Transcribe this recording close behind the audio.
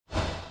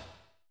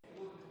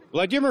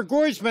Volodymyr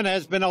Hroisman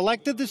has been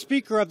elected the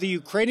Speaker of the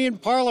Ukrainian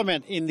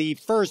Parliament in the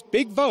first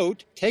big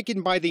vote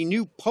taken by the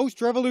new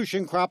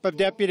post-revolution crop of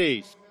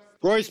deputies.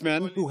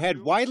 Hroisman, who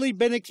had widely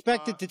been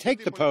expected to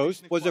take the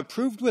post, was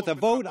approved with a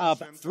vote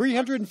of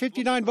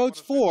 359 votes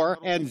for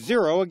and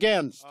 0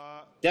 against.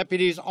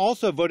 Deputies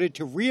also voted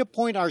to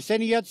reappoint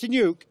Arseniy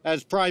Yatsenyuk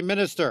as Prime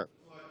Minister.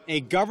 A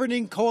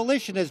governing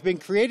coalition has been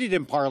created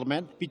in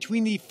Parliament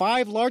between the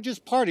 5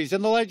 largest parties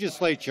in the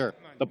legislature: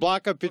 the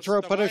Bloc of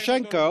Petro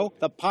Poroshenko,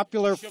 the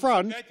Popular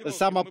Front, the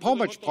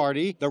Samopomich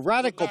Party, the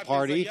Radical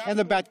Party, and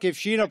the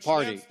Batkivshyna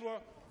Party.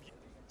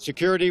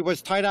 Security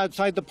was tight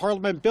outside the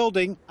Parliament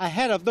building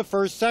ahead of the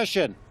first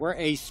session, where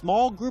a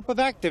small group of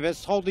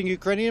activists holding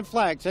Ukrainian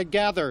flags had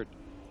gathered.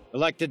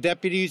 Elected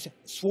deputies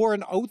swore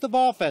an oath of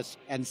office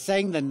and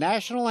sang the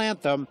national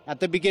anthem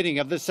at the beginning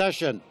of the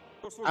session.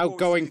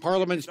 Outgoing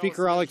Parliament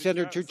Speaker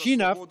Alexander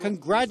Turchinov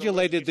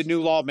congratulated the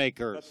new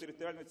lawmakers.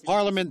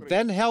 Parliament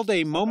then held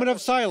a moment of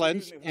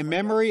silence in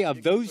memory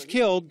of those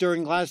killed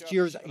during last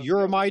year's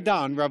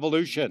Euromaidan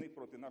revolution.